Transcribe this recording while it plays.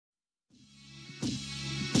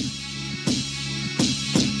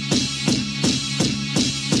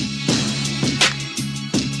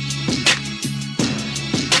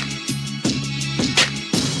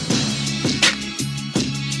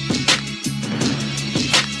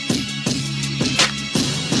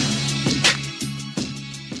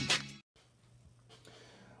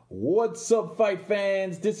What's up, fight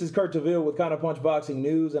fans? This is Kurt DeVille with Counterpunch Boxing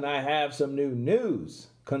News, and I have some new news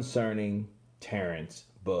concerning Terence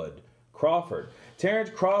Bud Crawford. Terence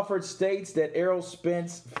Crawford states that Errol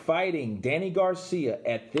Spence fighting Danny Garcia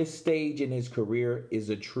at this stage in his career is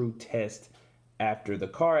a true test after the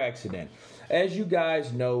car accident. As you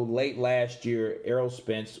guys know, late last year, Errol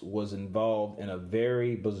Spence was involved in a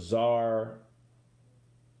very bizarre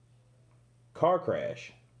car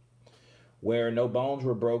crash where no bones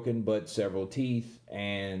were broken but several teeth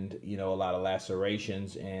and, a lot of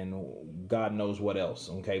lacerations and God knows what else,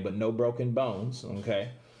 okay? But no broken bones, okay?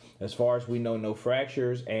 As far as we know, no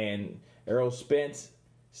fractures, and Errol Spence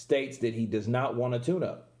states that he does not want a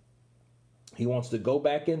tune-up. He wants to go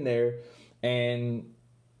back in there and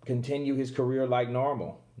continue his career like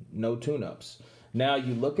normal, no tune-ups. Now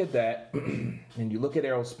you look at that and you look at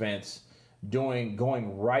Errol Spence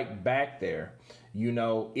going right back there.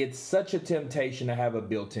 It's such a temptation to have a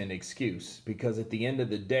built-in excuse, because at the end of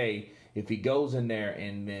the day, if he goes in there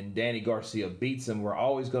and then Danny Garcia beats him, we're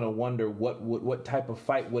always going to wonder what type of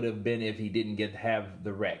fight would have been if he didn't have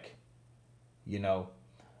the wreck,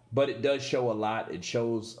 But it does show a lot. It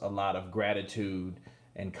shows a lot of gratitude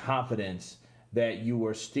and confidence that you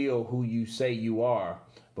are still who you say you are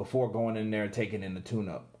before going in there and taking in the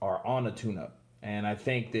tune-up or on a tune-up. And I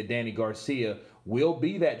think that Danny Garcia will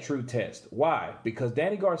be that true test. Why? Because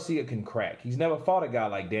Danny Garcia can crack. He's never fought a guy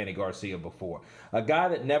like Danny Garcia before. A guy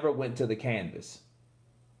that never went to the canvas.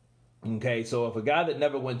 Okay, so if a guy that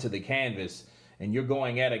never went to the canvas and you're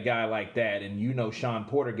going at a guy like that, and Sean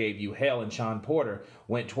Porter gave you hell, and Sean Porter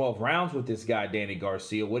went 12 rounds with this guy, Danny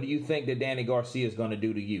Garcia, what do you think that Danny Garcia is going to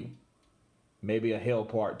do to you? Maybe a hell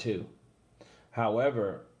part 2.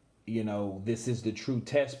 However, this is the true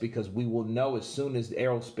test, because we will know as soon as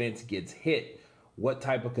Errol Spence gets hit what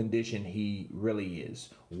type of condition he really is,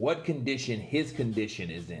 what condition his condition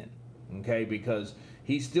is in, okay? Because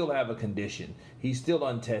he still have a condition. He's still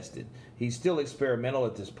untested. He's still experimental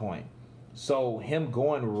at this point. So him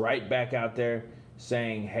going right back out there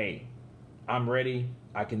saying, hey, I'm ready,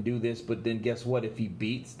 I can do this, but then guess what? If he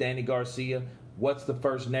beats Danny Garcia, what's the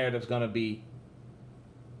first narrative going to be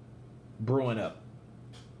brewing up?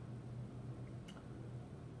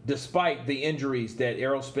 Despite the injuries that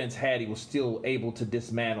Errol Spence had, he was still able to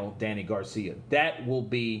dismantle Danny Garcia. That will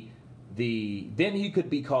be then he could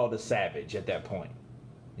be called a savage at that point,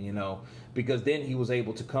 because then he was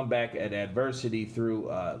able to come back at adversity through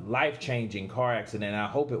a life-changing car accident. I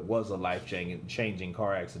hope it was a life-changing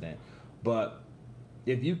car accident. But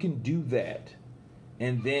if you can do that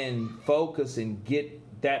and then focus and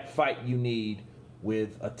get that fight you need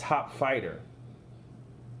with a top fighter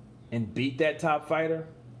and beat that top fighter,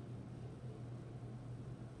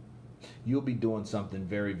 you'll be doing something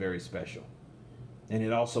very, very special. And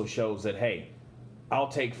it also shows that, hey, I'll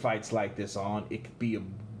take fights like this on. It could be a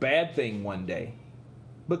bad thing one day.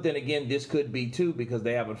 But then again, this could be too, because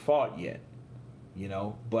they haven't fought yet.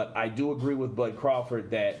 But I do agree with Bud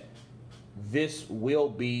Crawford that this will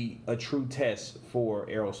be a true test for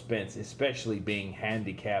Errol Spence, especially being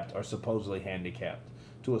handicapped or supposedly handicapped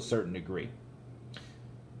to a certain degree.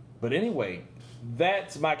 But anyway,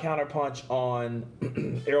 that's my counterpunch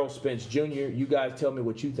on Errol Spence Jr. You guys tell me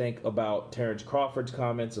what you think about Terence Crawford's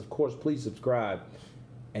comments. Of course, please subscribe.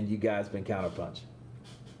 And you guys been Counterpunch.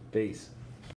 Peace.